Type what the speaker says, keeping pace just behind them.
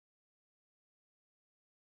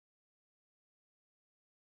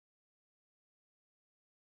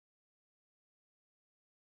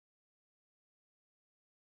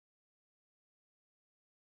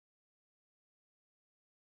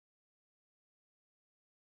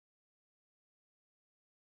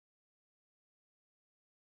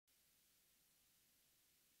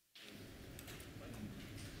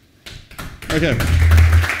Okay.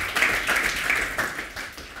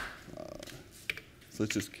 So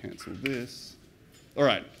let's just cancel this. All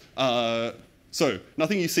right. So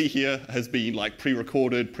nothing you see here has been like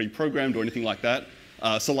pre-recorded, pre-programmed, or anything like that.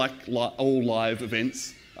 So like all live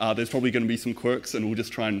events, there's probably going to be some quirks, and we'll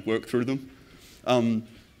just try and work through them.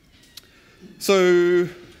 So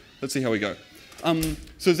let's see how we go.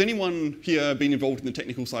 So has anyone here been involved in the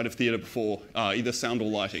technical side of theatre before, either sound or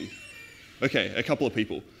lighting? Okay, a couple of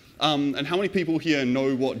people. And how many people here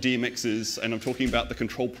know what DMX is? And I'm talking about the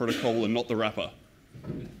control protocol and not the wrapper.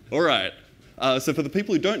 All right. So for the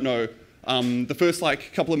people who don't know, the first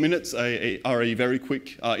couple of minutes are a very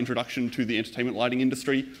quick introduction to the entertainment lighting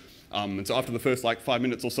industry. And so after the first 5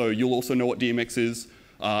 minutes or so, you'll also know what DMX is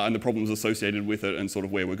and the problems associated with it and sort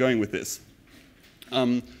of where we're going with this.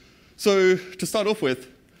 So to start off with,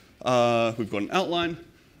 we've got an outline.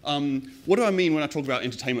 What do I mean when I talk about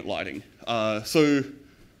entertainment lighting? So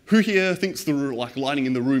who here thinks the lighting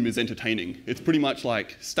in the room is entertaining? It's pretty much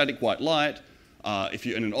like static white light. If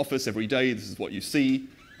you're in an office every day, this is what you see.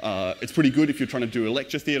 It's pretty good if you're trying to do a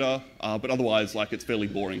lecture theatre, but otherwise it's fairly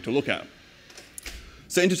boring to look at.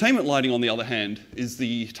 So entertainment lighting, on the other hand, is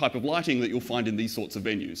the type of lighting that you'll find in these sorts of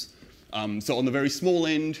venues. So on the very small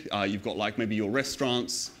end, you've got maybe your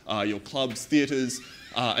restaurants, your clubs, theatres,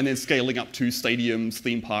 and then scaling up to stadiums,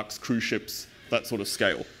 theme parks, cruise ships, that sort of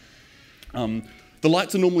scale. The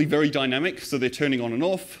lights are normally very dynamic, so they're turning on and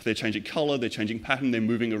off, they're changing colour, they're changing pattern, they're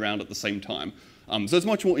moving around at the same time. So it's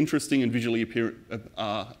much more interesting and visually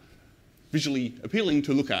appealing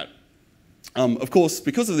to look at. Of course,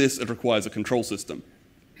 because of this, it requires a control system.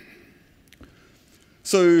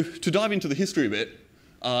 So to dive into the history a bit,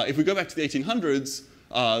 if we go back to the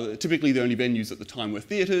 1800s, typically the only venues at the time were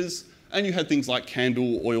theatres, and you had things like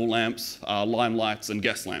candle, oil lamps, lime lights, and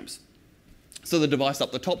gas lamps. So the device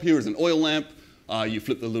up the top here is an oil lamp. You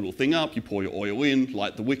flip the little thing up, you pour your oil in,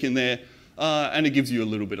 light the wick in there, and it gives you a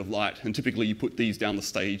little bit of light. And typically you put these down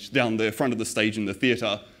the front of the stage in the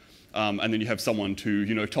theatre, and then you have someone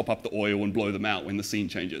to top up the oil and blow them out when the scene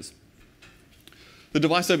changes. The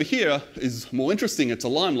device over here is more interesting. It's a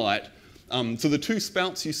lime light. So the two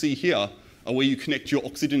spouts you see here are where you connect your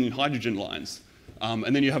oxygen and hydrogen lines.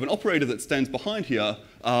 And then you have an operator that stands behind here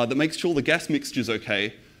that makes sure the gas mixture's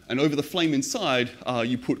okay. And over the flame inside,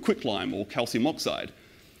 you put quicklime or calcium oxide.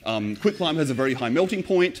 Quicklime has a very high melting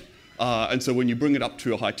point, and so when you bring it up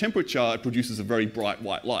to a high temperature, it produces a very bright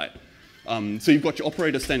white light. So you've got your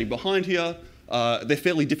operator standing behind here. They're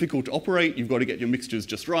fairly difficult to operate. You've got to get your mixtures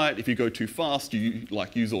just right. If you go too fast, you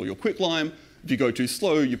use all your quicklime. If you go too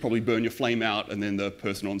slow, you probably burn your flame out, and then the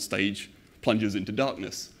person on stage plunges into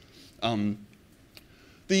darkness.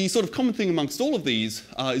 The sort of common thing amongst all of these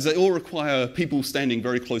is they all require people standing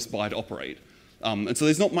very close by to operate. And so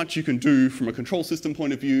there's not much you can do from a control system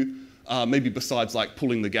point of view, maybe besides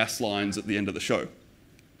pulling the gas lines at the end of the show.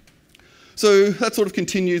 So that sort of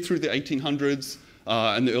continued through the 1800s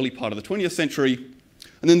and the early part of the 20th century.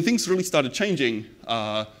 And then things really started changing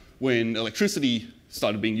when electricity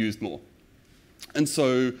started being used more. And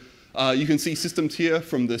so you can see systems here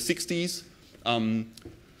from the 60s.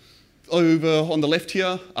 Over on the left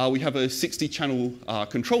here, we have a 60-channel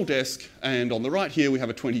control desk, and on the right here, we have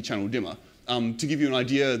a 20-channel dimmer. To give you an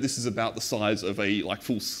idea, this is about the size of a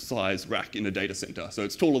full-size rack in a data center. So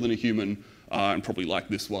it's taller than a human, and probably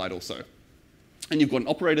this wide or so. And you've got an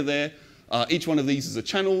operator there. Each one of these is a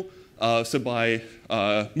channel. So by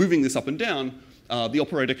moving this up and down, the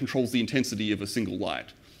operator controls the intensity of a single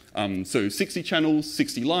light. So 60 channels,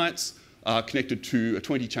 60 lights, connected to a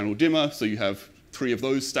 20-channel dimmer. So you have 3 of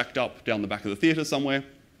those stacked up down the back of the theatre somewhere.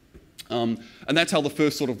 And that's how the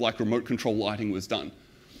first sort of remote control lighting was done.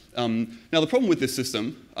 Now the problem with this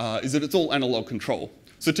system is that it's all analog control.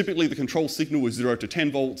 So typically the control signal is 0 to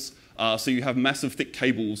 10 volts. So you have massive thick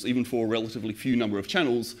cables, even for a relatively few number of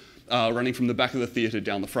channels, running from the back of the theatre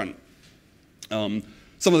down the front.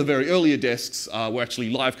 Some of the very earlier desks were actually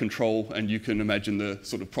live control, and you can imagine the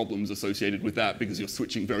sort of problems associated with that because you're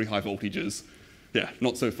switching very high voltages. Yeah,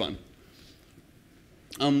 not so fun.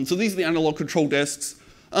 So these are the analog control desks,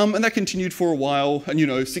 and that continued for a while.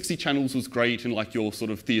 And 60 channels was great in your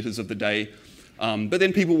sort of theatres of the day, but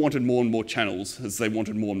then people wanted more and more channels as they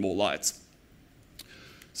wanted more and more lights.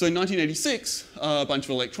 So in 1986, a bunch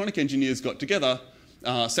of electronic engineers got together,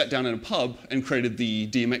 sat down in a pub, and created the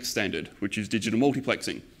DMX standard, which is digital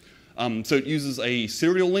multiplexing. So it uses a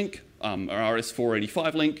serial link, an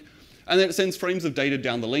RS-485 link, and then it sends frames of data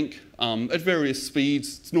down the link at various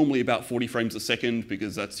speeds. It's normally about 40 frames a second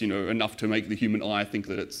because that's enough to make the human eye think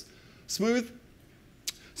that it's smooth.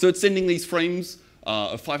 So it's sending these frames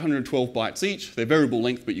of 512 bytes each. They're variable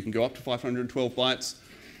length, but you can go up to 512 bytes.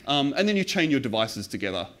 And then you chain your devices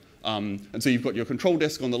together. And so you've got your control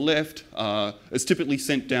desk on the left. It's typically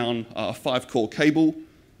sent down a 5-core cable.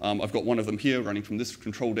 I've got one of them here running from this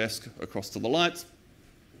control desk across to the lights.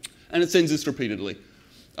 And it sends this repeatedly.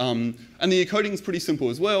 And the encoding is pretty simple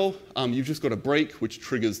as well. You've just got a break, which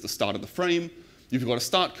triggers the start of the frame. You've got a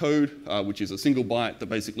start code, which is a single byte that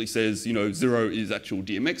basically says, 0 is actual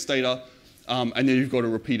DMX data. And then you've got a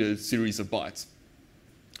repeated series of bytes.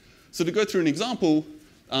 So to go through an example,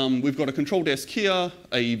 we've got a control desk here,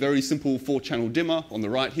 a very simple 4-channel dimmer on the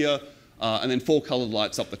right here, and then 4 colored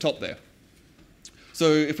lights up the top there.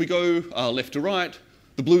 So if we go left to right,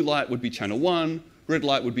 the blue light would be channel 1, red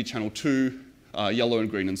light would be channel 2, yellow and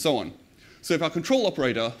green, and so on. So if our control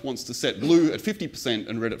operator wants to set blue at 50%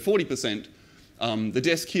 and red at 40%, the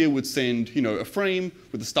desk here would send a frame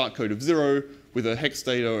with a start code of 0, with a hex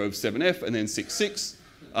data of 7F and then 66.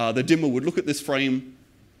 The dimmer would look at this frame,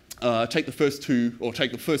 take the first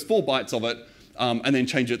 4 bytes of it, and then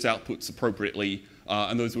change its outputs appropriately,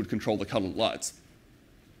 and those would control the colored lights.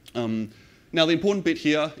 Now, the important bit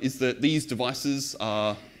here is that these devices,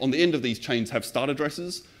 on the end of these chains, have start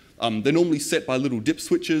addresses. They're normally set by little dip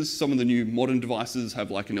switches. Some of the new modern devices have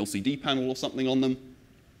like an LCD panel or something on them.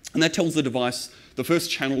 And that tells the device the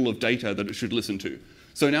first channel of data that it should listen to.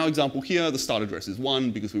 So in our example here, the start address is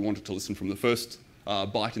 1 because we wanted to listen from the first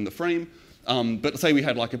byte in the frame. But say we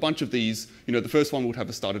had like a bunch of these, the first one would have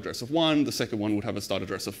a start address of 1, the second one would have a start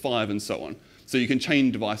address of 5, and so on. So you can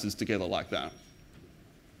chain devices together like that.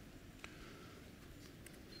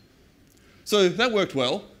 So that worked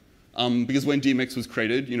well, because when DMX was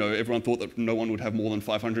created, everyone thought that no one would have more than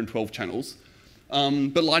 512 channels.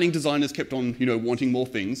 But lighting designers kept on, wanting more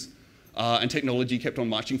things, and technology kept on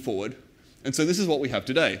marching forward. And so this is what we have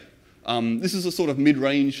today. This is a sort of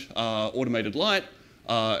mid-range automated light.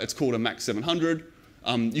 It's called a Max 700.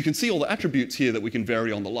 You can see all the attributes here that we can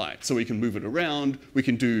vary on the light. So we can move it around. We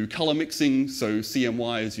can do color mixing. So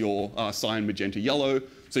CMY is your cyan, magenta, yellow.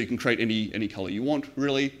 So you can create any color you want,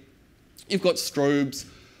 really. You've got strobes,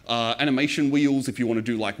 animation wheels if you want to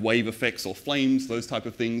do like wave effects or flames, those type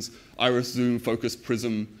of things. Iris, zoom, focus,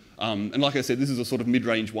 prism. And like I said, this is a sort of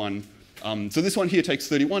mid-range one. So this one here takes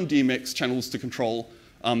 31 DMX channels to control.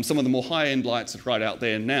 Some of the more high-end lights right out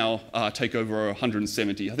there now take over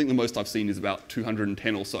 170. I think the most I've seen is about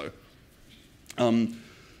 210 or so.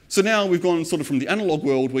 So now we've gone sort of from the analog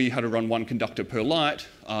world where you had to run 1 conductor per light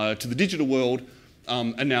to the digital world.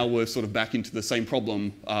 And now we're sort of back into the same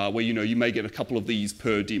problem where you may get a couple of these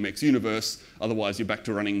per DMX universe. Otherwise, you're back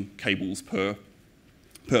to running cables per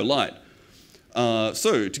light.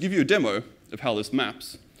 So to give you a demo of how this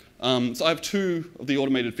maps, so I have 2 of the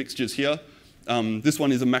automated fixtures here. This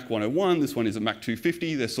one is a Mac 101, this one is a Mac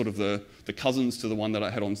 250. They're sort of the cousins to the one that I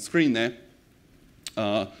had on screen there.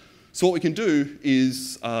 So what we can do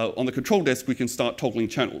is, on the control desk, we can start toggling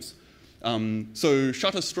channels. So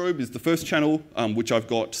shutter strobe is the first channel, which I've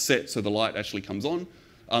got set so the light actually comes on.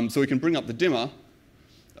 So we can bring up the dimmer,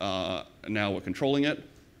 and now we're controlling it.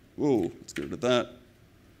 Whoa, let's get rid of that.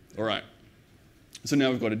 All right. So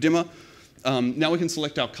now we've got a dimmer. Now we can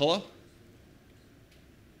select our color.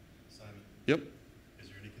 Simon? Yep. Is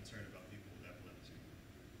there any concern about people with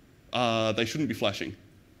epilepsy? They shouldn't be flashing.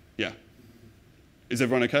 Yeah. Is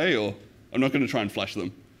everyone okay? Or I'm not going to try and flash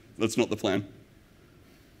them. That's not the plan.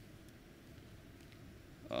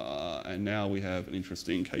 And now we have an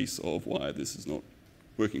interesting case of why this is not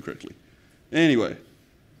working correctly. Anyway,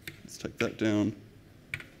 let's take that down.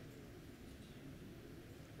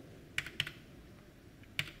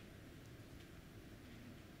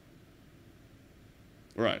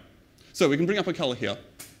 All right. So we can bring up a color here.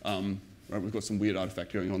 Right, we've got some weird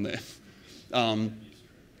artifact going on there.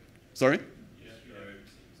 Sorry?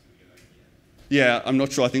 Yeah, I'm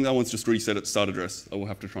not sure. I think that one's just reset its start address. I will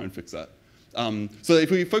have to try and fix that. So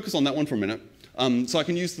if we focus on that one for a minute, so I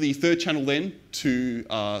can use the 3rd channel then to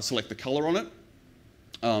select the color on it.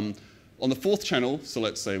 On the 4th channel, so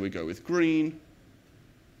let's say we go with green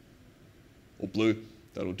or blue,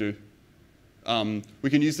 that'll do. We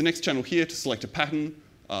can use the next channel here to select a pattern.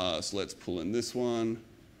 So let's pull in this one.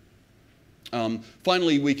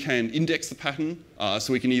 Finally, we can index the pattern.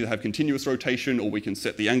 So we can either have continuous rotation or we can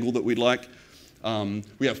set the angle that we'd like.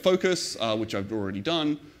 We have focus, which I've already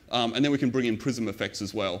done. And then we can bring in prism effects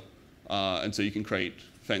as well. And so you can create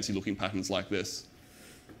fancy looking patterns like this.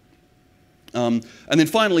 And then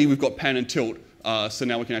finally, we've got pan and tilt. So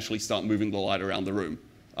now we can actually start moving the light around the room.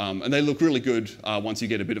 And they look really good once you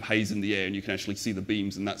get a bit of haze in the air and you can actually see the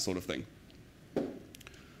beams and that sort of thing.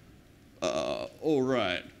 All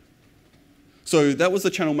right. So that was the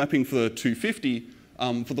channel mapping for the 250.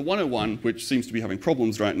 For the 101, which seems to be having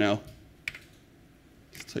problems right now,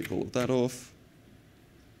 let's take all of that off.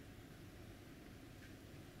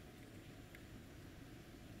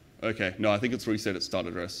 OK, no, I think it's reset its start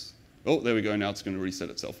address. Oh, there we go. Now it's going to reset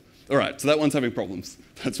itself. All right, so that one's having problems.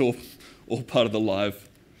 That's all part of the live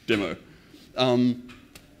demo.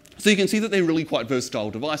 So you can see that they're really quite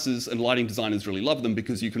versatile devices, and lighting designers really love them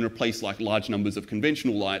because you can replace like large numbers of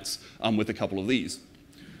conventional lights with a couple of these.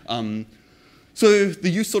 So the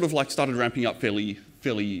use sort of like started ramping up fairly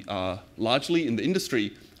largely in the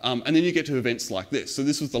industry. And then you get to events like this. So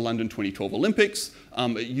this was the London 2012 Olympics.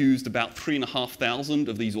 It used about 3,500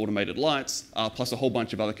 of these automated lights, plus a whole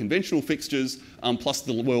bunch of other conventional fixtures, plus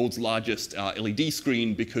the world's largest LED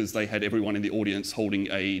screen because they had everyone in the audience holding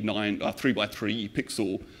a 3x3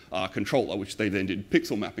 pixel controller, which they then did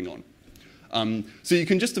pixel mapping on. So you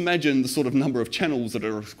can just imagine the sort of number of channels that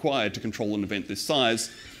are required to control an event this size.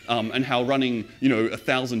 And how running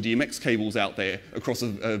 1,000 DMX cables out there across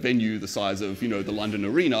a venue the size of the London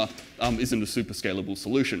Arena isn't a super scalable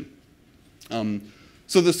solution.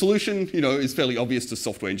 So the solution is fairly obvious to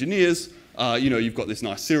software engineers. You've got this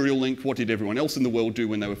nice serial link. What did everyone else in the world do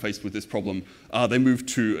when they were faced with this problem? They moved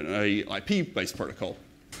to an IP-based protocol.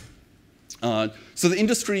 So the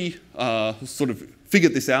industry sort of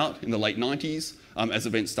figured this out in the late 90s as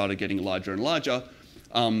events started getting larger and larger.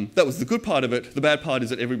 That was the good part of it. The bad part is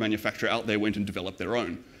that every manufacturer out there went and developed their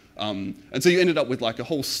own. And so you ended up with like a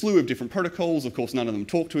whole slew of different protocols. Of course, none of them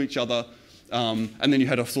talked to each other. And then you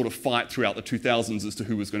had a sort of fight throughout the 2000s as to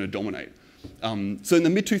who was going to dominate. So in the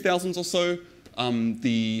mid-2000s or so,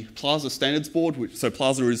 the Plaza Standards Board, so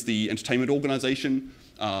Plaza is the entertainment organization,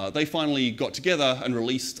 they finally got together and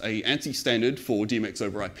released a ANSI standard for DMX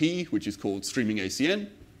over IP, which is called Streaming ACN.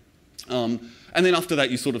 And then after that,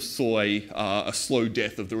 you sort of saw a slow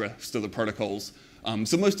death of the rest of the protocols.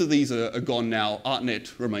 So most of these are gone now.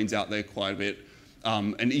 ArtNet remains out there quite a bit.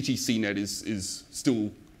 And ETCnet is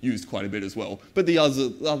still used quite a bit as well. But the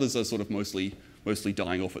others are sort of mostly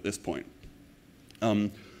dying off at this point.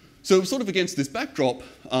 So sort of against this backdrop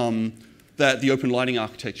that the open lighting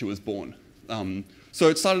architecture was born. So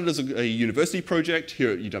it started as a university project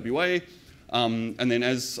here at UWA. And then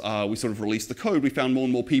as we sort of released the code, we found more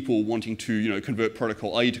and more people wanting to convert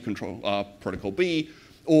protocol A to protocol B,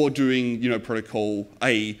 or doing protocol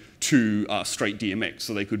A to straight DMX,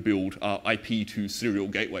 so they could build IP to serial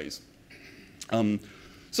gateways.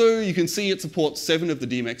 So you can see it supports 7 of the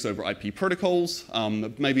DMX over IP protocols.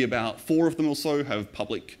 Maybe about 4 of them or so have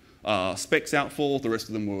public specs out for. The rest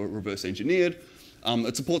of them were reverse engineered.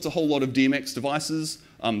 It supports a whole lot of DMX devices.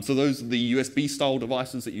 So those are the USB-style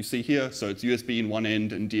devices that you see here. So it's USB in one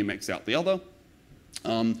end and DMX out the other.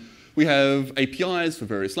 We have APIs for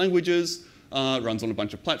various languages. It runs on a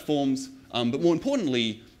bunch of platforms. But more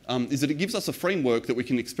importantly, is that it gives us a framework that we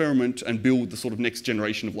can experiment and build the sort of next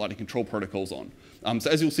generation of lighting control protocols on.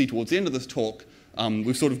 So as you'll see towards the end of this talk,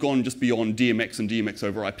 we've sort of gone just beyond DMX and DMX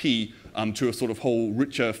over IP to a sort of whole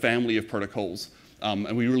richer family of protocols.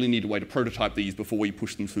 And we really need a way to prototype these before we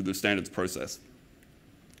push them through the standards process.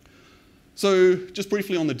 So just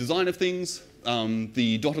briefly on the design of things,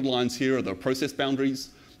 the dotted lines here are the process boundaries.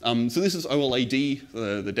 So this is OLAD,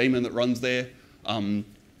 the daemon that runs there.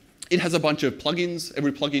 It has a bunch of plugins.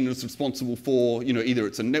 Every plugin is responsible for, either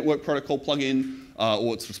it's a network protocol plugin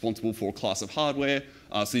or it's responsible for a class of hardware.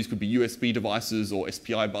 So these could be USB devices or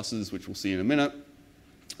SPI buses, which we'll see in a minute.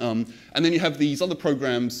 And then you have these other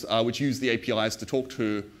programs which use the APIs to talk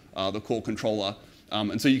to the core controller.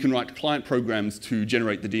 And so you can write client programs to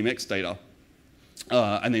generate the DMX data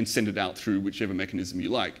and then send it out through whichever mechanism you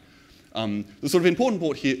like. The sort of important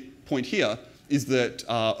point here is that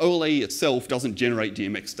OLA itself doesn't generate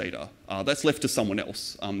DMX data. That's left to someone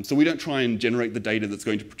else. So we don't try and generate the data that's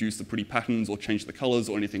going to produce the pretty patterns or change the colors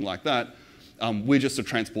or anything like that. We're just a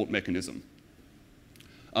transport mechanism.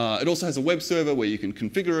 It also has a web server where you can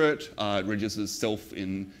configure it. It registers itself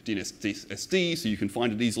in DNSSD, so you can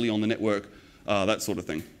find it easily on the network, that sort of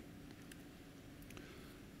thing.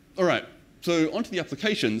 All right, so onto the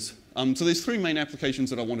applications. So there's 3 main applications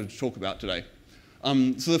that I wanted to talk about today.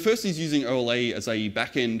 So the first is using OLA as a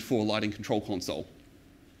backend for a lighting control console.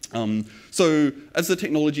 So as the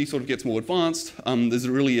technology sort of gets more advanced, there's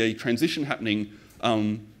really a transition happening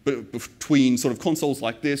between sort of consoles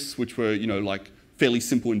like this, which were like fairly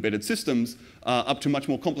simple embedded systems, up to much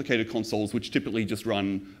more complicated consoles, which typically just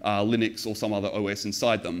run Linux or some other OS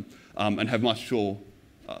inside them, and have much more.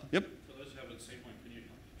 Yep. For those who haven't seen one, can you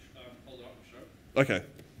hold it up and show? Okay.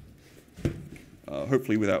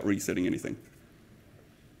 Hopefully without resetting anything.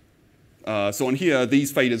 So on here,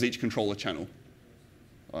 these fade as each controller channel.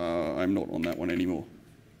 I'm not on that one anymore.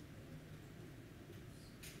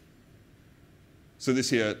 So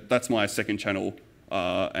this here, that's my second channel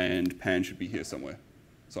and pan should be here somewhere,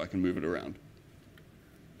 so I can move it around.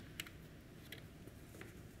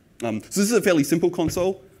 So this is a fairly simple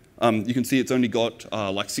console. You can see it's only got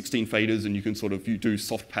like 16 faders, and you can sort of do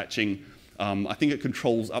soft patching. I think it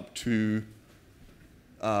controls up to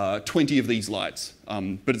 20 of these lights,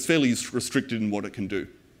 but it's fairly restricted in what it can do.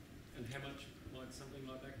 And how much might something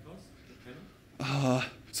like that cost, the panel?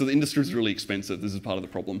 So the industry is really expensive. This is part of the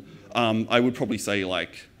problem. I would probably say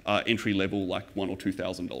like entry level, like $1,000 or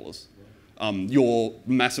 $2,000. Your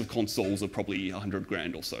massive consoles are probably 100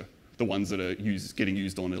 grand or so. The ones that are getting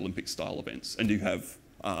used on Olympic-style events, and you have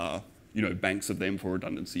banks of them for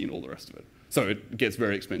redundancy and all the rest of it. So it gets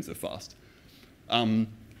very expensive fast.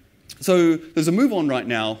 So there's a move on right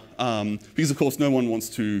now because, of course, no one wants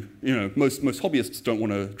to. Most hobbyists don't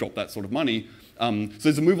want to drop that sort of money. So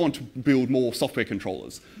there's a move on to build more software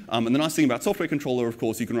controllers. And the nice thing about software controller, of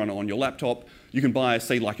course, you can run it on your laptop. You can buy,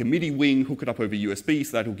 say, like a MIDI wing, hook it up over USB,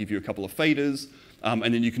 so that'll give you a couple of faders. And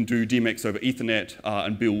then you can do DMX over Ethernet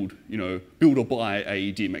and build or buy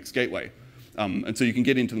a DMX gateway. And so you can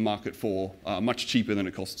get into the market for much cheaper than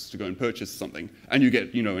it costs to go and purchase something. And you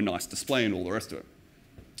get a nice display and all the rest of it.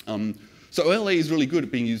 So OLA is really good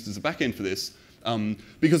at being used as a backend for this.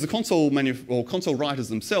 Because the console writers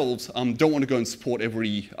themselves don't want to go and support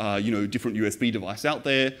every different USB device out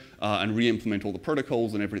there and re-implement all the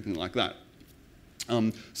protocols and everything like that.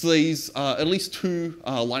 So there's at least two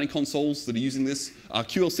Lighting consoles that are using this.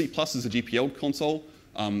 QLC Plus is a GPL console.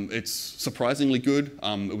 It's surprisingly good.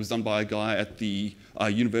 It was done by a guy at the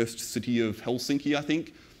University of Helsinki, I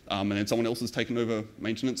think, and then someone else has taken over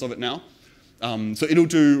maintenance of it now. So it'll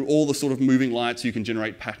do all the sort of moving lights. You can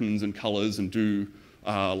generate patterns and colors and do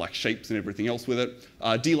like shapes and everything else with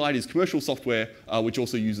it. D-Light is commercial software, which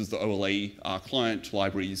also uses the OLA client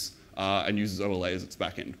libraries and uses OLA as its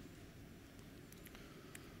backend.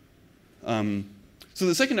 So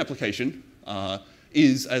the second application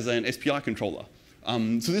is as an SPI controller.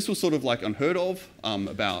 So this was sort of like unheard of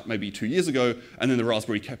about maybe 2 years ago, and then the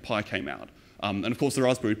Raspberry Pi came out. And of course, the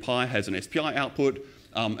Raspberry Pi has an SPI output,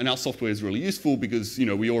 and our software is really useful because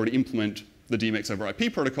we already implement the DMX over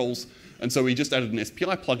IP protocols, and so we just added an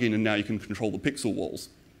SPI plugin, and now you can control the pixel walls.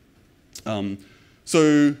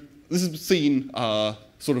 So this has seen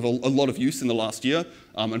sort of a lot of use in the last year,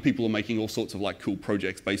 and people are making all sorts of like cool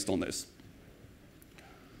projects based on this.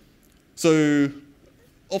 So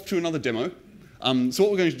off to another demo. So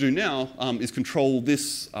what we're going to do now is control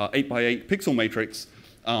this 8x8 pixel matrix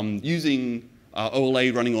using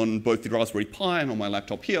OLA running on both the Raspberry Pi and on my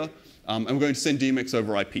laptop here, and we're going to send DMX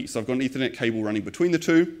over IP. So I've got an Ethernet cable running between the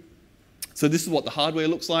two. So this is what the hardware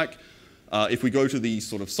looks like. If we go to the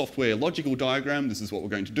sort of software logical diagram, this is what we're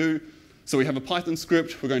going to do. So we have a Python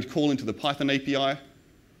script. We're going to call into the Python API,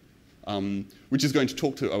 which is going to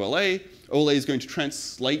talk to OLA. OLA is going to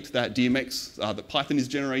translate that DMX that Python is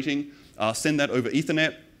generating, send that over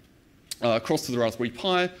Ethernet, across to the Raspberry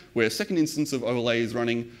Pi, where a second instance of OLA is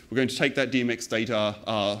running. We're going to take that DMX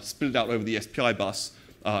data, spit it out over the SPI bus,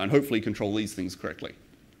 and hopefully control these things correctly.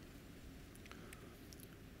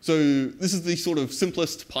 So this is the sort of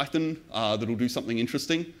simplest Python that will do something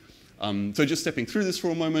interesting. So just stepping through this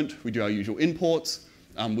for a moment, we do our usual imports.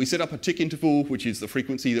 We set up a tick interval, which is the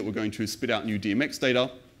frequency that we're going to spit out new DMX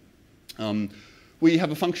data. We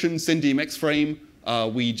have a function, sendDMXFrame.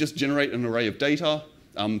 We just generate an array of data.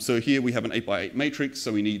 So here we have an 8x8 matrix,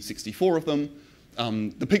 so we need 64 of them.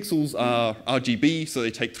 The pixels are RGB, so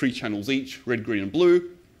they take 3 channels each, red, green, and blue.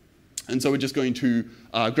 And so we're just going to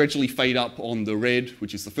gradually fade up on the red,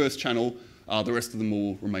 which is the first channel. The rest of them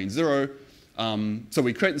will remain 0. So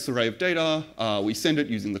we create this array of data, we send it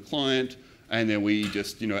using the client, and then we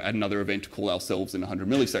just add another event to call ourselves in 100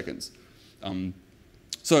 milliseconds.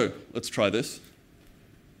 So let's try this.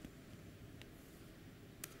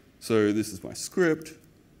 So this is my script.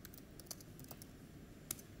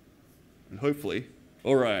 And hopefully,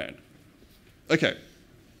 all right. OK.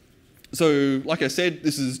 So like I said,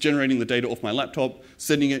 this is generating the data off my laptop,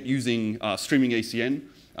 sending it using streaming ACN,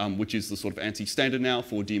 which is the sort of ANSI standard now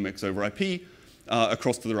for DMX over IP,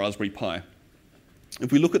 across to the Raspberry Pi.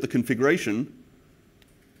 If we look at the configuration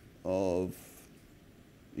of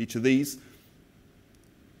each of these,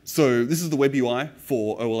 so this is the web UI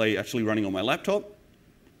for OLA actually running on my laptop.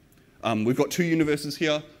 We've got 2 universes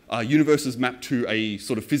here. Universes mapped to a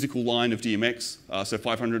sort of physical line of DMX, so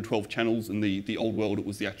 512 channels. In the old world, it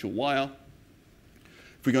was the actual wire.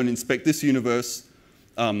 If we go and inspect this universe,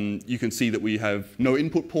 you can see that we have no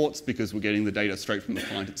input ports because we're getting the data straight from the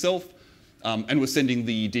client itself. And we're sending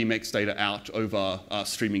the DMX data out over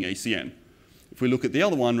streaming ACN. If we look at the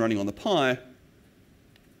other one running on the Pi,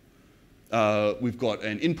 We've got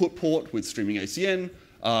an input port with streaming ACN,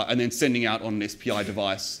 and then sending out on an SPI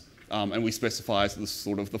device. And we specify the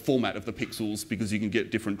sort of the format of the pixels because you can get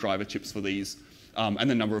different driver chips for these, and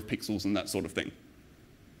the number of pixels and that sort of thing.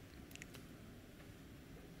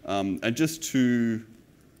 And just to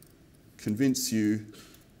convince you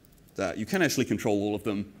that you can actually control all of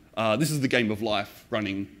them, this is the game of life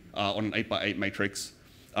running on an 8x8 matrix.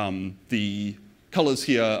 The colors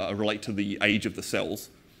here relate to the age of the cells.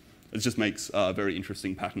 It just makes very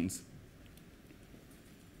interesting patterns.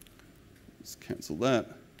 Let's cancel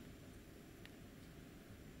that.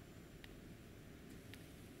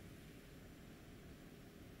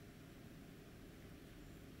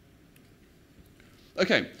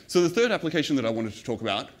 Okay, so the third application that I wanted to talk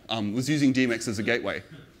about was using DMX as a gateway.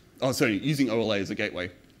 Oh, sorry, using OLA as a gateway.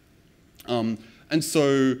 And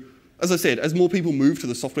so, as I said, as more people move to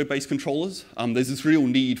the software-based controllers, there's this real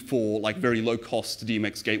need for like very low-cost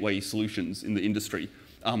DMX gateway solutions in the industry.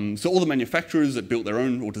 So all the manufacturers that built their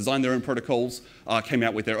own or designed their own protocols came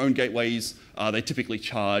out with their own gateways. They typically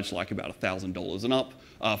charge like about $1,000 and up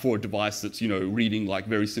for a device that's reading like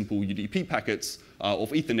very simple UDP packets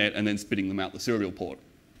off Ethernet and then spitting them out the serial port.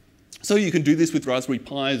 So you can do this with Raspberry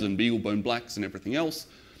Pis and BeagleBone Blacks and everything else.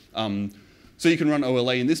 So you can run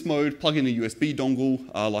OLA in this mode, plug in a USB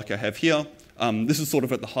dongle like I have here. This is sort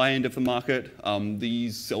of at the high end of the market.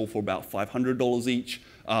 These sell for about $500 each.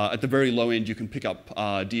 At the very low end, you can pick up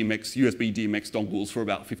USB DMX dongles for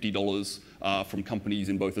about $50 from companies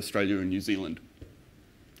in both Australia and New Zealand.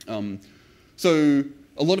 So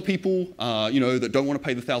a lot of people, that don't want to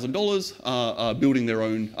pay the $1,000 are building their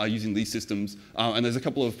own using these systems. And there's a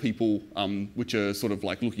couple of people which are sort of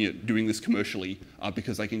like looking at doing this commercially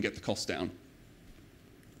because they can get the cost down.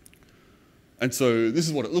 And so this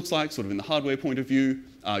is what it looks like, sort of in the hardware point of view.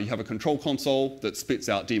 You have a control console that spits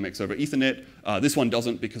out DMX over Ethernet. This one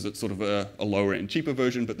doesn't because it's sort of a lower end, cheaper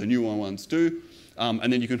version, but the newer ones do.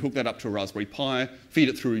 And then you can hook that up to a Raspberry Pi, feed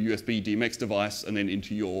it through a USB DMX device, and then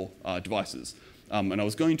into your devices. And I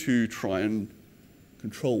was going to try and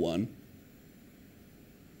control one.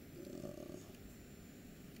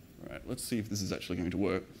 All right, let's see if this is actually going to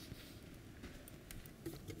work.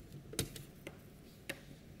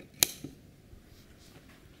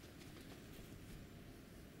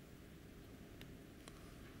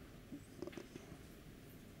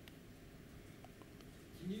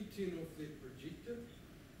 Can you turn off the projector?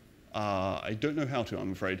 I don't know how to,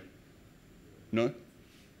 I'm afraid. No?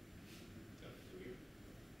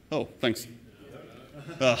 Oh, thanks. It's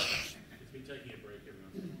been taking a break every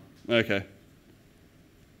once in a while. Okay.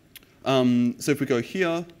 So if we go here,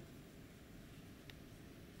 let's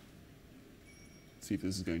see if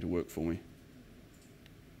this is going to work for me.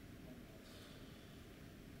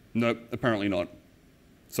 Nope, apparently not.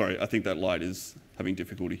 Sorry, I think that light is having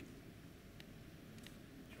difficulty.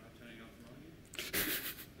 Try turning off the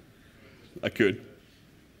light. I could.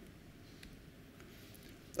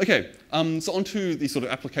 Okay, so onto the sort of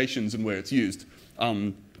applications and where it's used.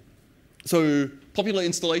 So popular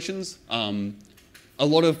installations, a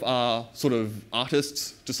lot of sort of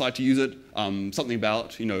artists decide to use it. Something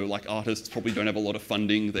about, like artists probably don't have a lot of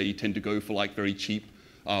funding. They tend to go for like very cheap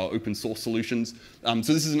open source solutions. So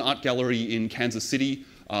this is an art gallery in Kansas City.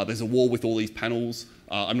 There's a wall with all these panels.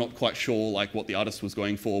 I'm not quite sure like what the artist was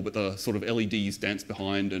going for, but the sort of LEDs dance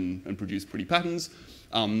behind and produce pretty patterns.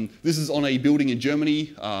 This is on a building in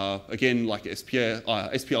Germany, again, like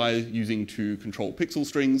SPI using to control pixel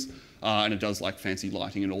strings, and it does like fancy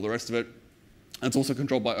lighting and all the rest of it. And it's also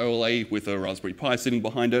controlled by OLA with a Raspberry Pi sitting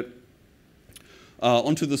behind it.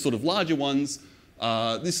 Onto the sort of larger ones,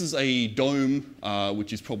 this is a dome,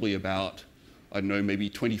 which is probably about, I don't know, maybe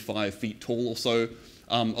 25 feet tall or so.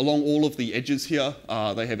 Along all of the edges here,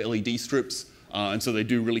 they have LED strips, and so they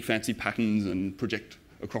do really fancy patterns and project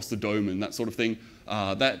across the dome and that sort of thing.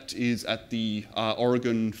 That is at the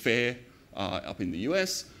Oregon Fair up in the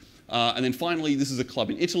US. And then finally, this is a club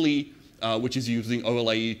in Italy, which is using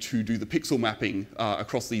OLA to do the pixel mapping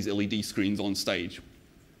across these LED screens on stage.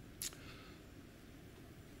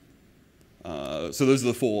 So those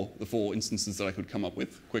are the four instances that I could come up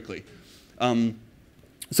with quickly.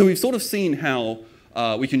 So we've sort of seen how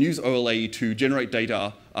we can use OLA to generate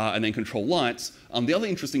data and then control lights. The other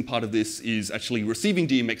interesting part of this is actually receiving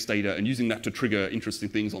DMX data and using that to trigger interesting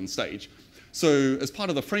things on stage. So as part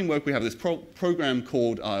of the framework, we have this program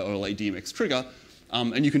called OLA DMX trigger,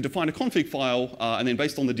 and you can define a config file, and then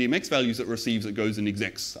based on the DMX values it receives, it goes and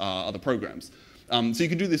execs other programs. So you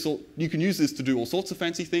can do this. You can use this to do all sorts of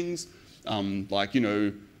fancy things, like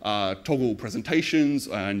toggle presentations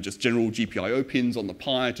and just general GPIO pins on the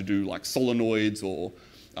Pi to do like solenoids or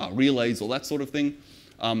relays or that sort of thing.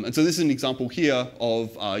 And so this is an example here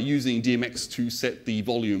of using DMX to set the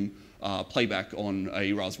volume playback on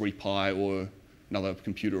a Raspberry Pi or another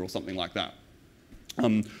computer or something like that.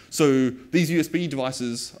 So these USB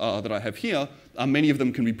devices that I have here, many of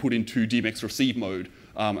them can be put into DMX receive mode.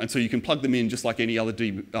 And so you can plug them in just like any other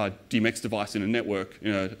DMX device in a network,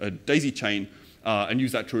 in a daisy chain, and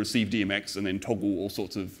use that to receive DMX and then toggle all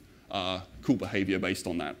sorts of cool behavior based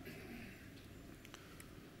on that.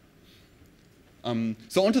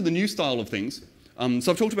 So onto the new style of things.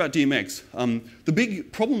 So I've talked about DMX. The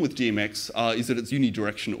big problem with DMX is that it's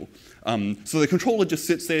unidirectional. So the controller just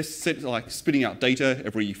sits there, spitting out data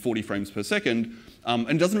every 40 frames per second,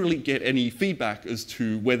 and doesn't really get any feedback as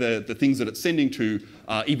to whether the things that it's sending to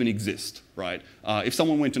even exist, right? If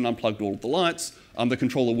someone went and unplugged all of the lights, the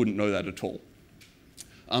controller wouldn't know that at all.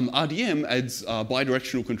 RDM adds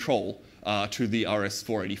bidirectional control to the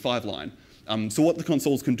RS-485 line. So what the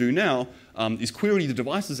consoles can do now is query the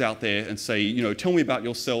devices out there and say, tell me about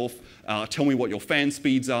yourself, tell me what your fan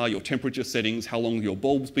speeds are, your temperature settings, how long your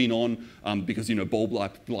bulb's been on, because bulb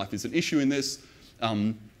life is an issue in this.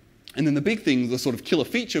 And then the big thing, the sort of killer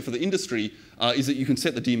feature for the industry, is that you can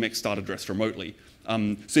set the DMX start address remotely.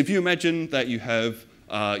 So if you imagine that you have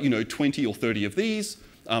 20 or 30 of these,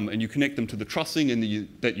 and you connect them to the trussing, and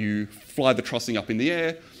that you fly the trussing up in the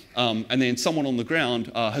air, and then someone on the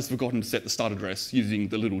ground has forgotten to set the start address using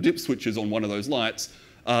the little dip switches on one of those lights,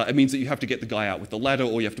 it means that you have to get the guy out with the ladder,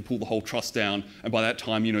 or you have to pull the whole truss down, and by that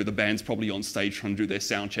time, the band's probably on stage trying to do their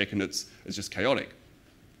sound check, and it's just chaotic.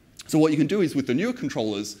 So what you can do is with the newer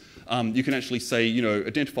controllers, you can actually say,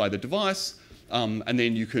 identify the device, and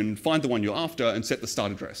then you can find the one you're after and set the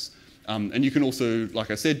start address. And you can also,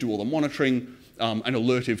 like I said, do all the monitoring and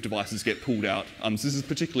alert if devices get pulled out. So this is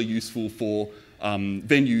particularly useful for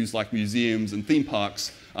venues like museums and theme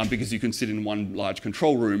parks, because you can sit in one large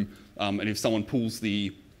control room, and if someone pulls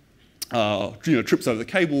the, trips over the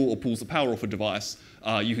cable or pulls the power off a device,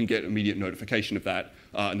 you can get immediate notification of that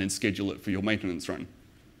and then schedule it for your maintenance run.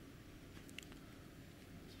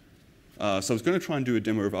 So I was going to try and do a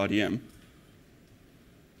demo of RDM.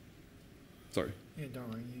 Sorry. Yeah, don't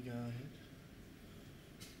worry, you go ahead.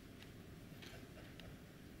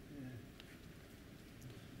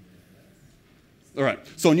 All right,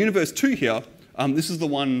 so on Universe 2 here, this is the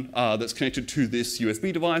one that's connected to this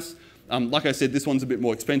USB device. Like I said, this one's a bit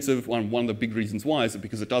more expensive. One of the big reasons why is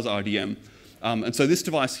because it does RDM. And so this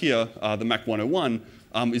device here, the Mac 101,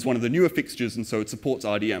 is one of the newer fixtures, and so it supports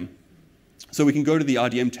RDM. So we can go to the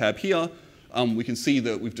RDM tab here. We can see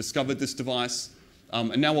that we've discovered this device.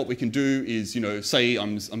 And now what we can do is, say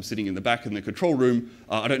I'm sitting in the back in the control room.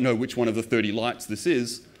 I don't know which one of the 30 lights this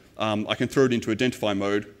is. I can throw it into identify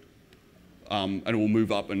mode, and it will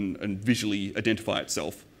move up and visually identify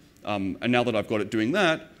itself. And now that I've got it doing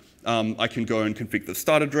that, I can go and configure the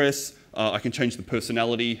start address. I can change the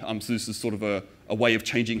personality. So this is sort of a way of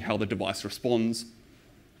changing how the device responds.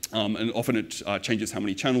 And often it changes how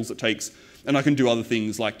many channels it takes. And I can do other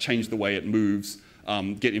things like change the way it moves,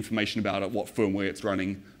 get information about it, what firmware it's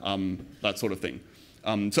running, that sort of thing.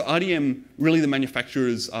 So RDM, really the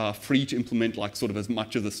manufacturers are free to implement sort of as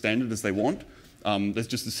much of the standard as they want. There's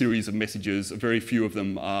just a series of messages, very few of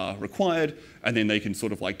them are required, and then they can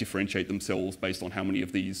sort of differentiate themselves based on how many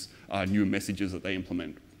of these new messages that they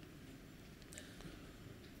implement.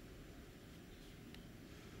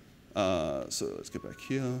 So let's get back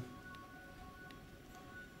here.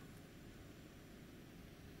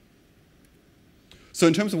 So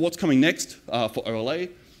in terms of what's coming next for OLA,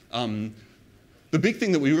 the big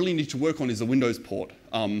thing that we really need to work on is the Windows port.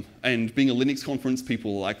 And being a Linux conference,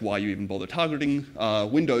 people are like, why you even bother targeting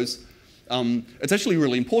Windows? It's actually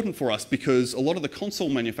really important for us because a lot of the console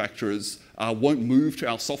manufacturers won't move to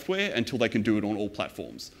our software until they can do it on all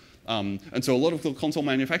platforms. And so a lot of the console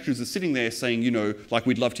manufacturers are sitting there saying,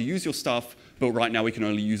 we'd love to use your stuff, but right now we can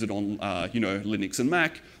only use it on, Linux and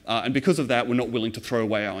Mac. And because of that, we're not willing to throw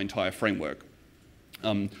away our entire framework.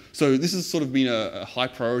 So this has sort of been a high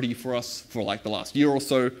priority for us for the last year or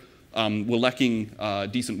so. We're lacking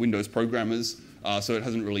decent Windows programmers, so it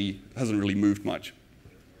hasn't really moved much.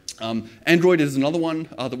 Android is another one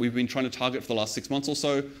that we've been trying to target for the last 6 months or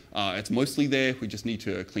so. It's mostly there. We just need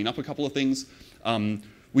to clean up a couple of things.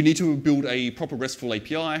 We need to build a proper RESTful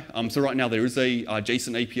API. So right now there is a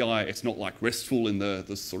JSON API. It's not RESTful in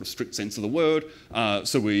the sort of strict sense of the word.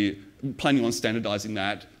 So we're planning on standardizing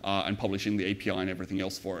that and publishing the API and everything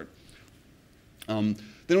else for it. Then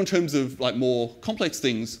in terms of more complex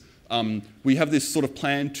things, we have this sort of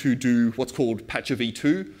plan to do what's called Patcher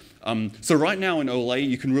v2. So right now in OLA,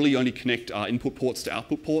 you can really only connect input ports to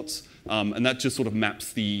output ports, and that just sort of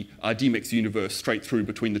maps the DMX universe straight through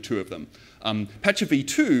between the two of them. Patcher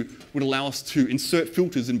v2 would allow us to insert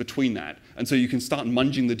filters in between that, and so you can start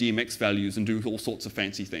munging the DMX values and do all sorts of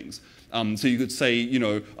fancy things. So you could say, you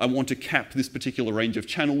know, I want to cap this particular range of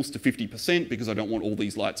channels to 50% because I don't want all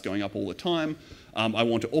these lights going up all the time. I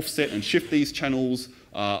want to offset and shift these channels.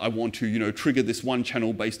 I want to, you know, trigger this one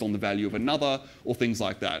channel based on the value of another, or things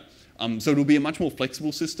like that. So it'll be a much more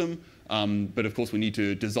flexible system, but of course we need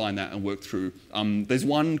to design that and work through. There's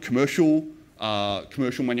one commercial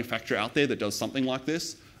manufacturer out there that does something like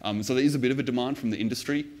this. So there is a bit of a demand from the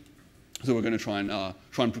industry. So we're going to try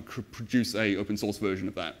and produce a open source version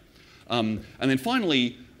of that. And then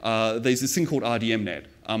finally, there's this thing called RDMnet.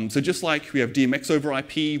 So just like we have DMX over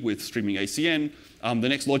IP with streaming ACN, the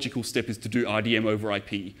next logical step is to do RDM over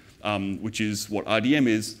IP, which is what RDM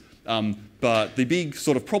is. But the big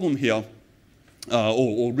sort of problem here,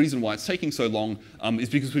 or reason why it's taking so long, is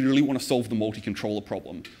because we really want to solve the multi-controller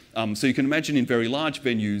problem. So you can imagine in very large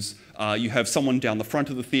venues, you have someone down the front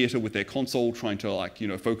of the theatre with their console trying to, like, you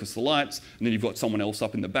know, focus the lights, and then you've got someone else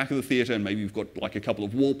up in the back of the theatre, and maybe you've got like a couple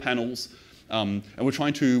of wall panels. And we're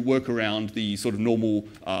trying to work around the sort of normal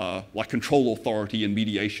like control authority and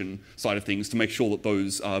mediation side of things to make sure that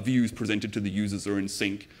those views presented to the users are in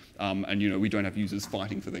sync, and, you know, we don't have users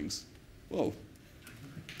fighting for things. Whoa.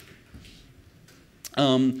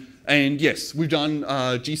 And yes, we've done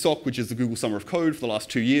GSOC, which is the Google Summer of Code, for the last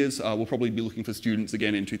 2 years. We'll probably be looking for students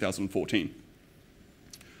again in 2014.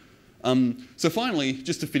 So finally,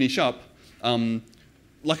 just to finish up,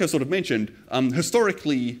 like I sort of mentioned,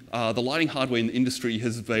 historically, the lighting hardware in the industry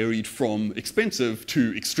has varied from expensive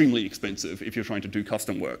to extremely expensive if you're trying to do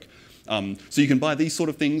custom work. So you can buy these sort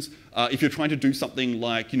of things. If you're trying to do something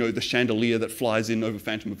like, you know, the chandelier that flies in over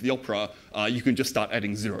Phantom of the Opera, you can just start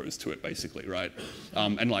adding zeros to it, basically, right?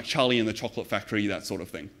 And like Charlie and the Chocolate Factory, that sort of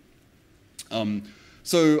thing.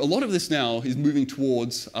 So a lot of this now is moving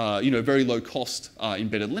towards, you know, very low cost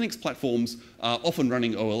embedded Linux platforms, often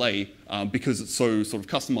running OLA because it's so sort of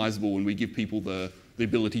customizable and we give people the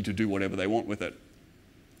ability to do whatever they want with it.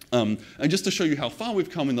 And just to show you how far we've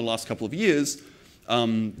come in the last couple of years,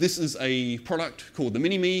 this is a product called the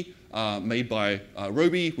Mini-Me, made by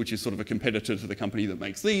Roby, which is sort of a competitor to the company that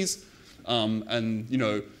makes these. And, you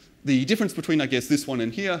know, the difference between, I guess, this one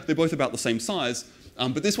and here, they're both about the same size.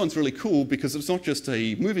 But this one's really cool because it's not just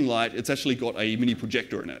a moving light, it's actually got a mini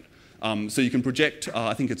projector in it. So you can project,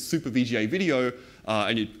 I think it's Super VGA video,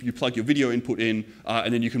 and you plug your video input in,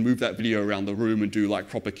 and then you can move that video around the room and do like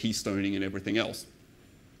proper keystoning and everything else.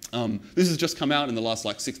 This has just come out in the last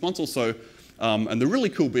like 6 months or so, and the really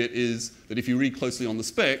cool bit is that if you read closely on the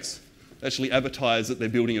specs, they actually advertise that they're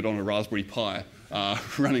building it on a Raspberry Pi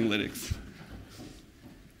running Linux.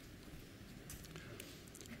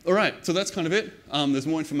 All right, so that's kind of it. There's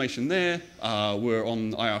more information there. We're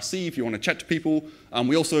on IRC if you want to chat to people.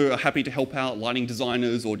 We also are happy to help out lighting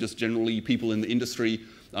designers or just generally people in the industry.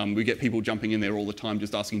 We get people jumping in there all the time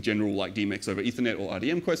just asking general like DMX over Ethernet or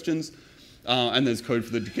RDM questions. And there's code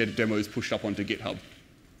for the get demos pushed up onto GitHub.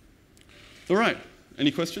 All right,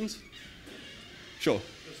 any questions? Sure.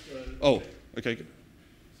 Oh, okay.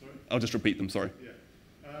 Sorry? I'll just repeat them, sorry. Yeah.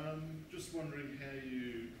 Just wondering how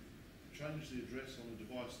you change the address on a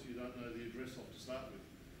device that you don't know the address of to start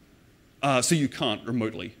with. So you can't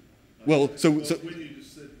remotely. Okay. Well, so when you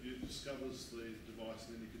just said it discovers the device,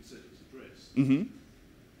 then you can set its address. Mm-hmm.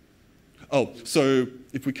 Oh, so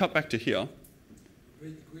if we cut back to here.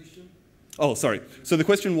 Read the question. Oh, sorry. So the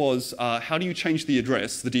question was, how do you change the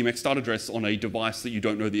address, the DMX start address, on a device that you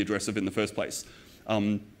don't know the address of in the first place?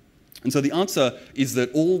 And so the answer is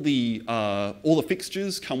that all the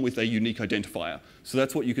fixtures come with a unique identifier. So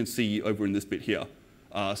that's what you can see over in this bit here.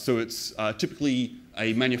 So it's typically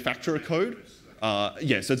a manufacturer code.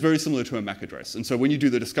 Yeah, so it's very similar to a MAC address. And so when you do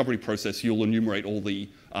the discovery process, you'll enumerate all the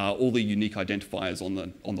unique identifiers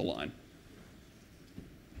on the line.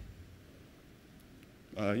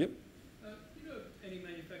 Yep. Do you know any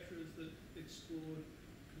manufacturers that explored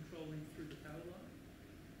controlling through the power line?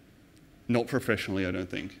 Not professionally, I don't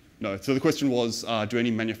think. No. So the question was, do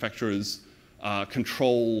any manufacturers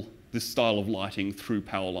control this style of lighting through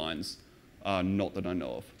power lines? Not that I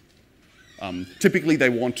know of. Typically, they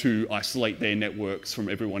want to isolate their networks from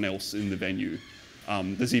everyone else in the venue.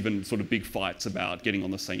 There's even sort of big fights about getting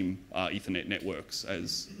on the same Ethernet networks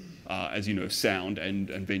as you know, sound and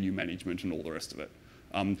venue management and all the rest of it.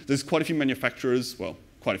 There's quite a few manufacturers, well,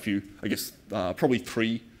 quite a few, I guess probably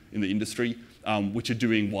 3 in the industry, which are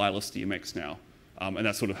doing wireless DMX now. And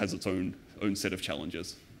that sort of has its own set of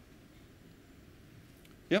challenges.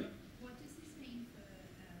 Yep? What does this mean for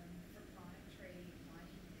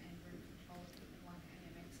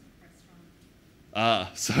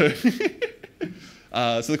So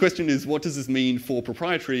the question is, what does this mean for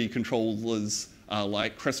proprietary controllers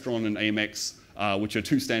like Crestron and AMX, which are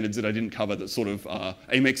two standards that I didn't cover that sort of,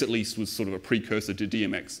 AMX at least was sort of a precursor to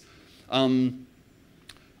DMX.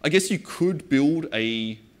 I guess you could build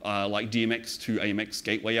a like DMX to AMX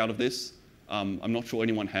gateway out of this. I'm not sure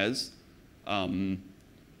anyone has.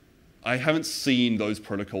 I haven't seen those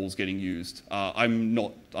protocols getting used. I'm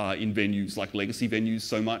not in venues like legacy venues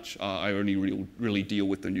so much. I only really deal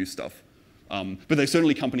with the new stuff. But there's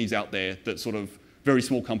certainly companies out there that sort of, very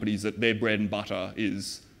small companies that their bread and butter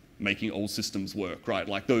is making old systems work, right?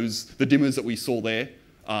 Like the dimmers that we saw there,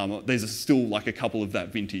 there's still like a couple of that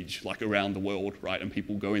vintage like around the world, right? And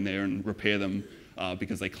people go in there and repair them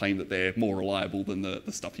because they claim that they're more reliable than the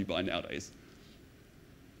stuff you buy nowadays.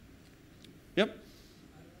 Yep. Are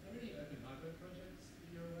there any open hardware projects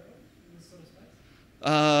that you're aware of in this sort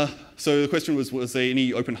of space? So the question was there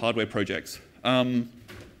any open hardware projects?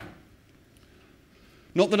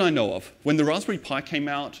 Not that I know of. When the Raspberry Pi came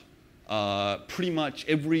out, pretty much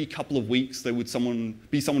every couple of weeks there would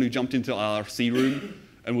be someone who jumped into our RC room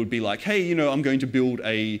and would be like, hey, you know, I'm going to build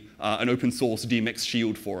an open source DMX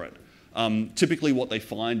shield for it. Typically what they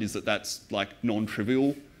find is that that's like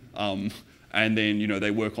non-trivial. And then, you know,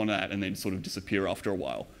 they work on that and then sort of disappear after a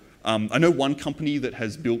while. I know one company that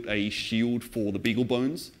has built a shield for the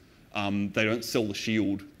BeagleBones. They don't sell the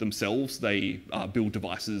shield themselves. They build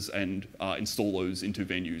devices and install those into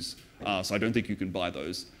venues. So I don't think you can buy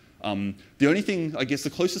those. The only thing, I guess the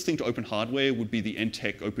closest thing to open hardware would be the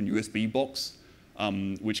NTech Open USB box,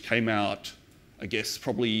 which came out, I guess,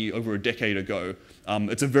 probably over a decade ago.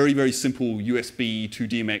 It's a very, very simple USB to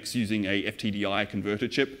DMX using a FTDI converter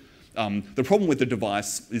chip. The problem with the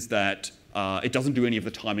device is that it doesn't do any of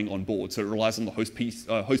the timing on board, so it relies on the host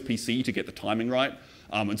PC to get the timing right.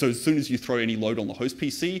 And so as soon as you throw any load on the host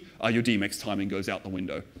PC, your DMX timing goes out the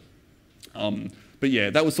window. But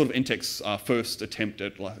yeah, that was sort of NTech's first attempt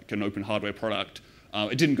at like an open hardware product.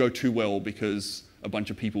 It didn't go too well because a bunch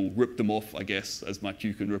of people ripped them off, I guess, as much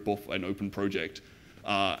you can rip off an open project.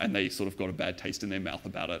 And they sort of got a bad taste in their mouth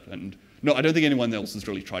about it. And no, I don't think anyone else has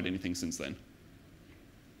really tried anything since then.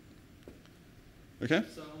 Okay?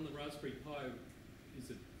 So on the Raspberry Pi,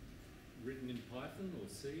 is it written in Python or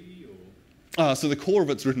C or? So the core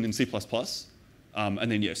of it's written in C++.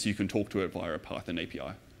 And then, yes, you can talk to it via a Python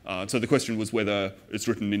API. So the question was whether it's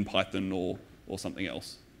written in Python or something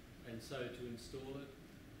else. And so to install it?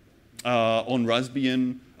 On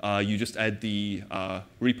Raspbian, you just add the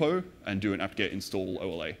repo and do an apt-get install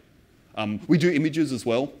OLA. We do images as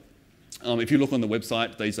well. If you look on the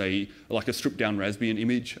website, there's like a stripped-down Raspbian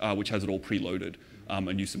image, which has it all preloaded.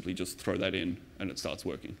 And you simply just throw that in, and it starts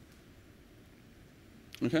working.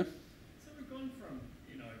 Okay? So we've gone from,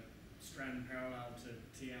 you know, strand parallel to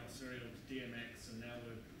TL serial to DMX, and now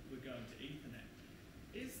we're going to Ethernet.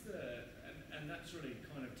 And that's really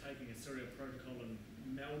kind of taking a serial protocol and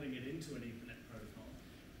melding it into an Ethernet protocol.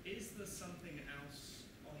 Is there something else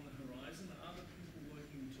on the horizon? Are other people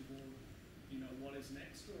working toward, you know, what is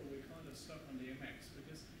next, or are we kind of stuck on DMX?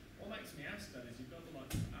 Because what makes me ask that is you've got the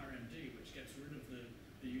like RMD, which gets rid of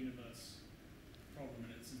the universe problem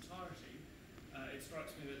in its entirety. It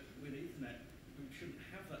strikes me that with Ethernet, we shouldn't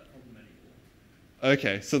have that problem anymore.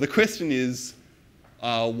 Okay, so the question is,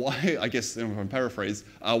 why, I guess if I paraphrase,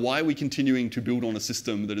 why are we continuing to build on a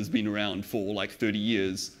system that has been around for like 30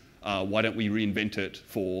 years? Why don't we reinvent it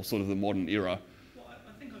for sort of the modern era? Well,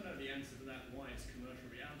 I think I know the answer to that, why it's commercial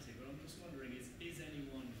reality, but I'm just wondering, is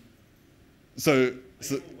anyone are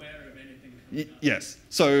you aware of anything coming up? Yes.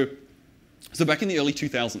 So back in the early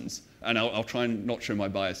 2000s, and I'll try and not show my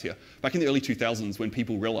bias here. Back in the early 2000s, when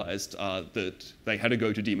people realized that they had to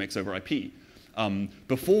go to DMX over IP,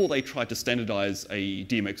 before they tried to standardize a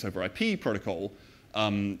DMX over IP protocol,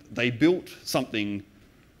 they built some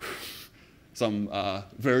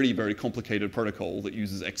very, very complicated protocol that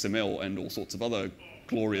uses XML and all sorts of other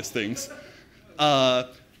glorious things.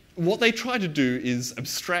 What they tried to do is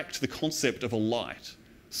abstract the concept of a light.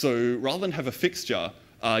 So rather than have a fixture,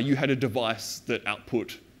 you had a device that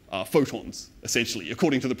output photons, essentially,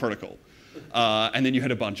 according to the protocol. And then you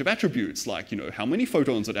had a bunch of attributes, like, you know, how many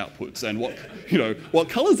photons it outputs and what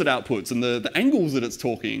colors it outputs and the angles that it's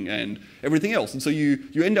talking and everything else. And so you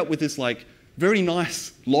end up with this like very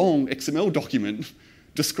nice long XML document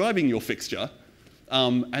describing your fixture.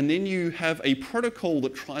 And then you have a protocol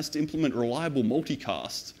that tries to implement reliable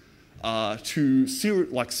multicast to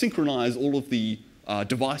synchronize all of the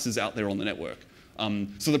devices out there on the network.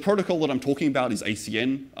 So the protocol that I'm talking about is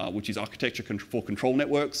ACN, which is Architecture for Control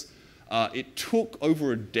Networks. It took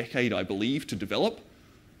over a decade, I believe, to develop.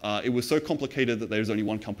 it was so complicated that there's only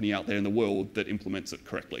one company out there in the world that implements it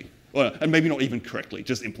correctly. Well, and maybe not even correctly,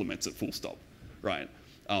 just implements it full stop, right?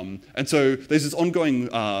 And so there's this ongoing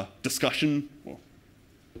discussion, well,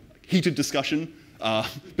 heated discussion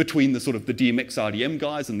between the sort of the DMX RDM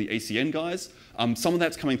guys and the ACN guys. Some of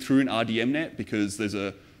that's coming through in RDMnet because there's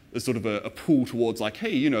sort of a pull towards like,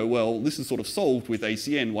 hey, you know, well, this is sort of solved with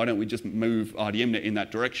ACN. Why don't we just move RDMnet in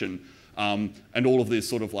that direction? And all of this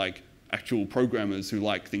sort of like actual programmers who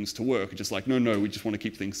like things to work are just like, no, we just want to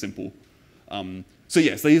keep things simple. So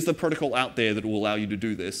yes, there is the protocol out there that will allow you to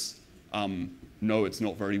do this. No, it's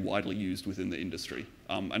not very widely used within the industry.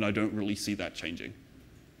 And I don't really see that changing.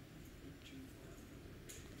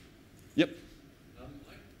 Yep.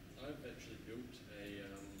 I've actually built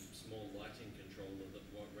a small lighting controller that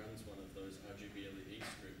runs one of those RGB LED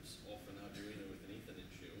strips off an Arduino with an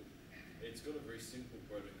Ethernet shield. It's got a very simple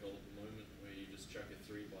protocol at the moment where you just chuck a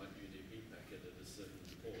 3-byte UDP packet at a certain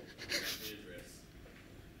port on the IP address.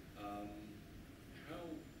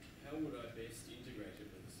 How would I best integrate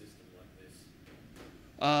it with a system like this?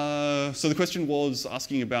 So the question was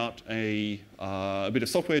asking about a bit of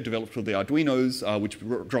software developed for the Arduinos, which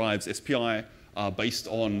drives SPI based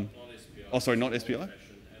on... Not SPI. Oh, sorry, not SPI? Analog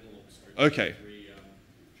strips. Okay. 3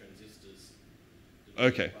 transistors.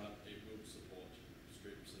 Okay. But it will support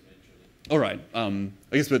strips eventually. All right.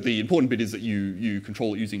 I guess, but the important bit is that you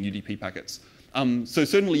control it using UDP packets. So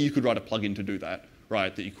certainly you could write a plugin to do that,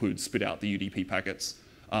 right? That you could spit out the UDP packets.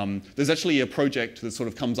 There's actually a project that sort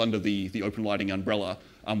of comes under the Open Lighting umbrella,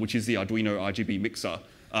 which is the Arduino RGB mixer,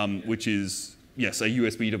 which is, yes, a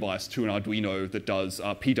USB device to an Arduino that does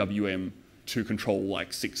PWM to control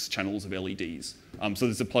like 6 channels of LEDs. So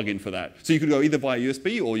there's a plugin for that. So you could go either via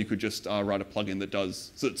USB or you could just write a plugin that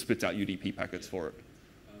spits out UDP packets for it.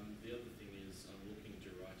 The other thing is I'm looking to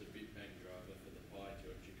write a bitbank driver for the Pi to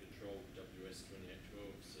actually control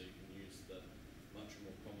WS2812, so you can use the much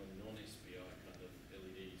more common non-SPI kind of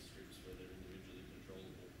LED strips where they're individually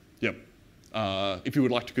controllable. Yep. If you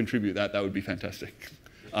would like to contribute that would be fantastic.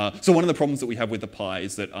 So one of the problems that we have with the Pi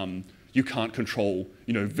is that you can't control,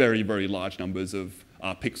 you know, very, very large numbers of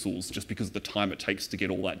pixels just because of the time it takes to get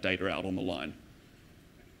all that data out on the line.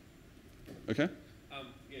 Okay?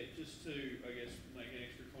 Yeah, just to, I guess, make an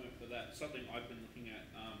extra comment for that, something I've been looking at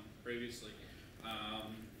previously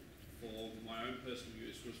for my own personal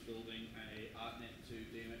use was building a ArtNet to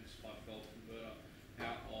DMX 512 converter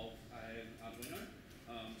out of an Arduino.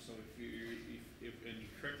 So and you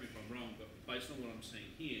correct me if I'm wrong, but based on what I'm seeing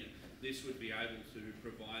here, this would be able to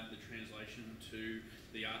provide the translation to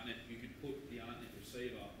the ArtNet. You could put the ArtNet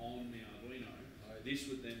receiver on the Arduino. This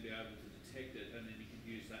would then be able to detect it, and then you could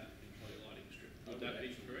use that to control your lighting strip. Would that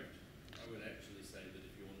be correct? I would actually say that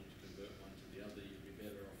if you wanted to convert one to the other, you'd be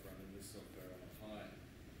better off running this software on a Pi.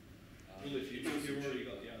 Well, if you've already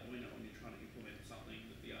got the Arduino and you're trying to implement something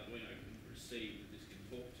that the Arduino can receive, that this can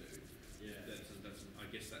talk to, yeah, I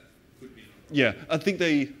guess that could be. Yeah, I think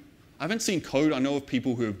I haven't seen code. I know of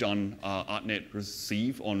people who have done ArtNet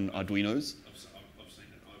receive on Arduinos. I've seen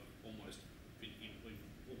it. I've almost finished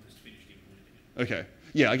implementing it. Okay.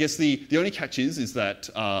 Yeah, I guess the only catch is that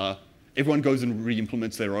everyone goes and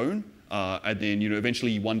re-implements their own, and then, you know,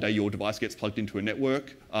 eventually one day your device gets plugged into a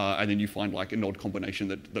network, and then you find like an odd combination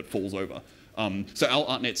that falls over. So our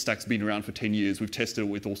ArtNet stack's been around for 10 years. We've tested it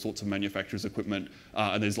with all sorts of manufacturers' equipment,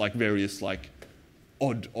 and there's like various like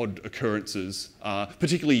odd occurrences.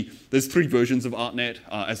 Particularly, there's 3 versions of ArtNet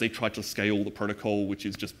as they try to scale the protocol, which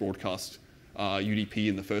is just broadcast UDP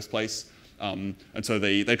in the first place. And so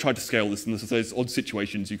they tried to scale this, and there's odd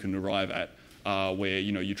situations you can arrive at where,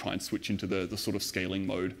 you know, you try and switch into the sort of scaling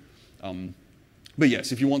mode. But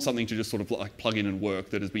yes, if you want something to just sort of like plug in and work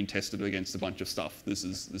that has been tested against a bunch of stuff, this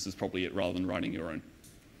is probably it rather than writing your own.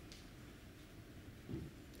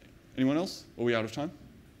 Anyone else? Are we out of time?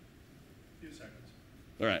 Few seconds.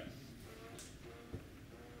 All right.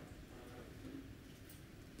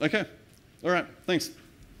 Okay. All right. Thanks.